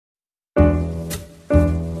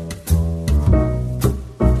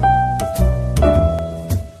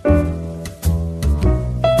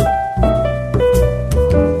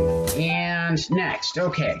Next,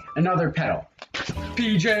 okay, another petal.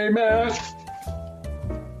 PJ Masks.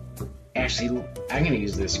 Actually, I'm going to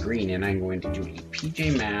use this green and I'm going to do a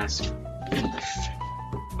PJ Masks leaf.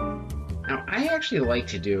 Now, I actually like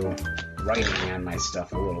to do writing on my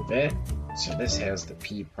stuff a little bit. So this has the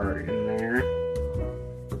P part in there.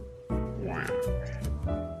 Wow.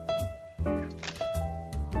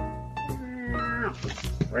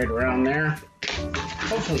 Right around there.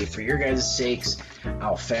 Hopefully, for your guys' sakes,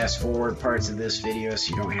 I'll fast forward parts of this video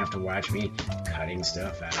so you don't have to watch me cutting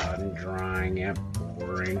stuff out and drawing it.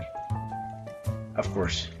 Boring. Of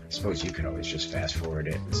course, I suppose you could always just fast forward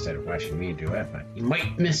it instead of watching me do it, but you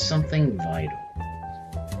might miss something vital.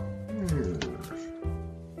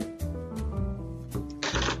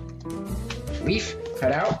 Leaf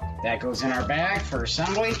cut out. That goes in our bag for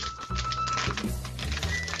assembly.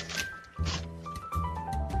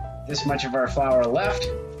 This much of our flower left.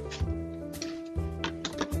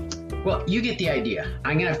 Well, you get the idea.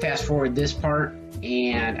 I'm gonna fast forward this part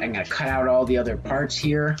and I'm gonna cut out all the other parts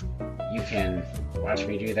here. You can watch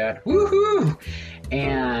me do that. Woohoo!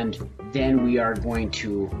 And then we are going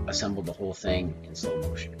to assemble the whole thing in slow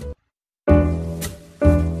motion.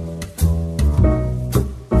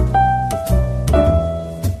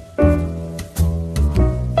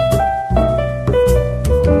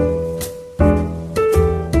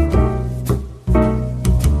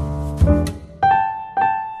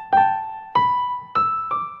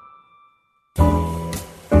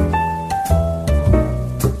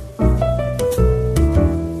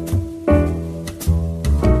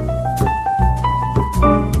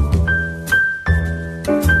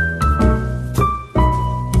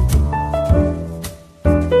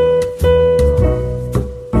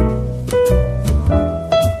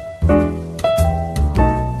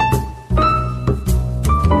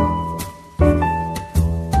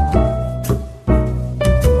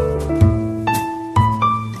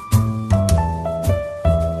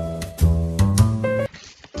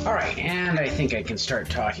 I can start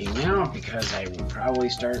talking now because I will probably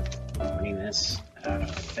start putting this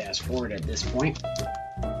fast forward at this point.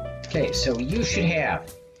 Okay, so you should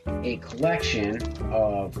have a collection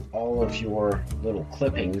of all of your little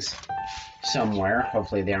clippings somewhere.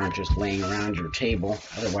 Hopefully they aren't just laying around your table,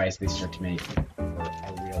 otherwise they start to make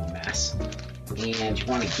a real mess. And you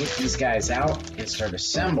want to get these guys out and start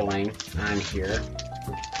assembling on here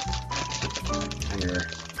on your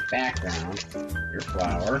background, your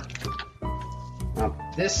flower. Now,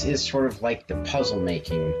 this is sort of like the puzzle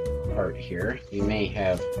making part here. You may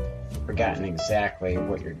have forgotten exactly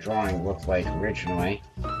what your drawing looked like originally.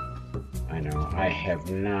 I know, I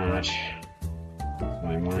have not.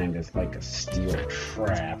 My mind is like a steel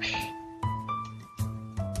trap.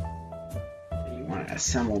 You want to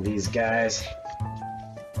assemble these guys.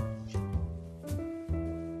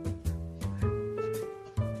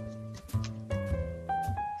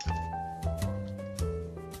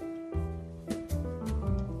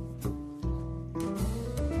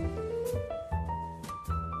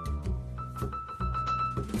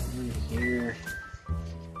 Here.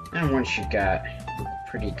 And once you've got a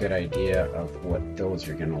pretty good idea of what those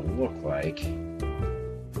are going to look like,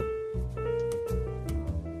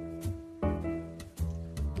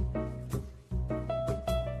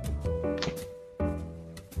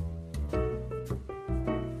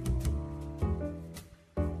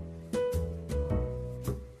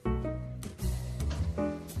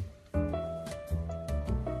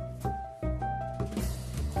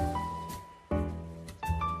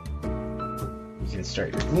 you can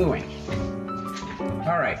start your gluing.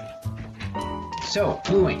 Alright, so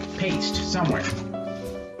gluing, paste somewhere.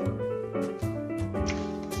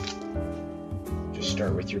 Just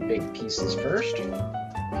start with your big pieces first.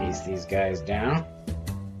 Paste these guys down.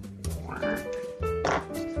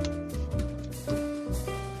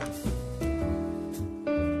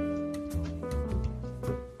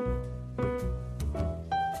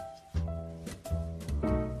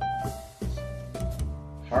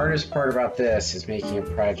 Hardest part about this is making a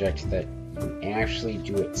project that you actually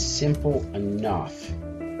do it simple enough.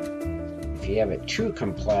 If you have it too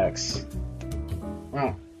complex,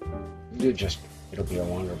 well, it'll be a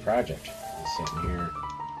longer project. You're sitting here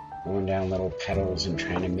going down little petals and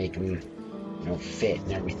trying to make them, fit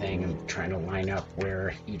and everything, and trying to line up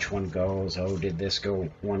where each one goes. Oh, did this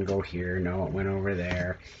one go here? No, it went over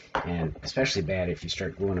there. And especially bad if you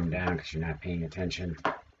start gluing them down because you're not paying attention.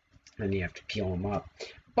 Then you have to peel them up.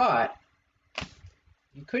 But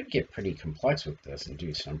you could get pretty complex with this and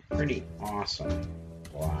do some pretty awesome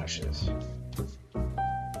collages.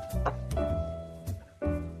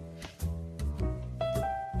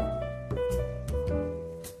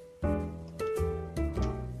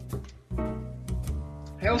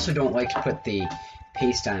 also don't like to put the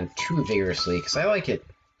paste on too vigorously because I like it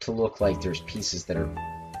to look like there's pieces that are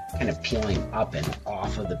kind of peeling up and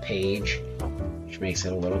off of the page, which makes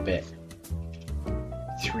it a little bit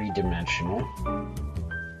three-dimensional.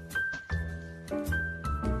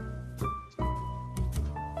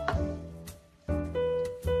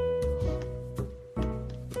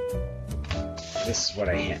 This is what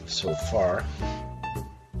I have so far.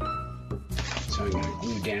 So I'm going to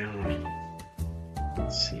glue down,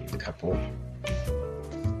 let's see, a couple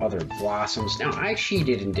other blossoms. Now I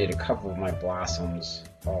cheated and did a couple of my blossoms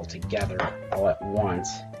all together, all at once.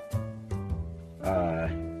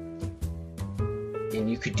 And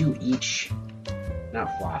you could do each,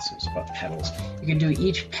 not blossoms, but petals. You can do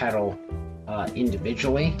each petal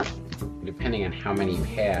individually, depending on how many you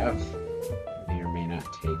have. It may or may not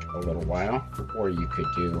take a little while. Or you could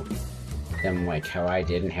do them like how I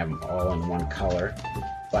did and have them all in one color.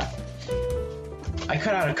 But I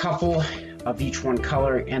cut out a couple of each one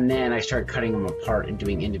color, and then I started cutting them apart and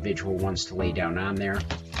doing individual ones to lay down on there.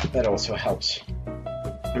 That also helps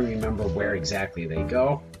me remember where exactly they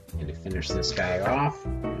go. And to finish this guy off,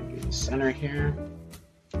 I'm going to do the center here.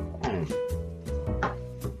 Boom.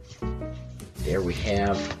 There we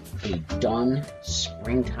have a done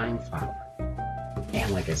springtime flower.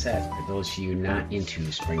 And like I said, for those of you not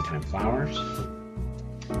into springtime flowers,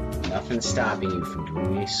 nothing's stopping you from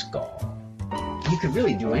doing a skull. You could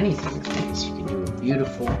really do anything with these. You can do a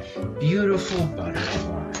beautiful, beautiful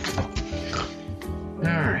butterfly.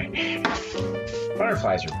 Alright.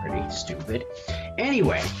 Butterflies are pretty stupid.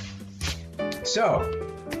 Anyway, so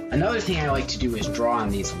another thing I like to do is draw on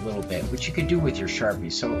these a little bit, which you could do with your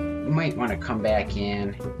Sharpie. So you might want to come back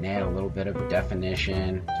in and add a little bit of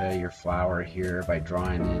definition to your flower here by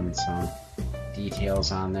drawing in some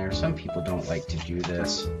details on there. Some people don't like to do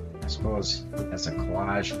this. I suppose as a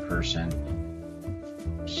collage person,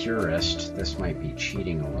 purist, this might be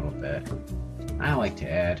cheating a little bit. I like to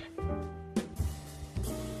add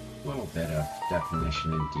a little bit of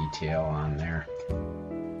definition and detail on there.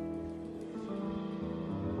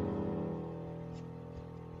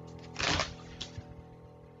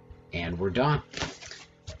 And we're done.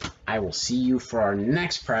 I will see you for our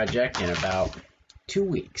next project in about 2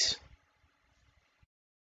 weeks.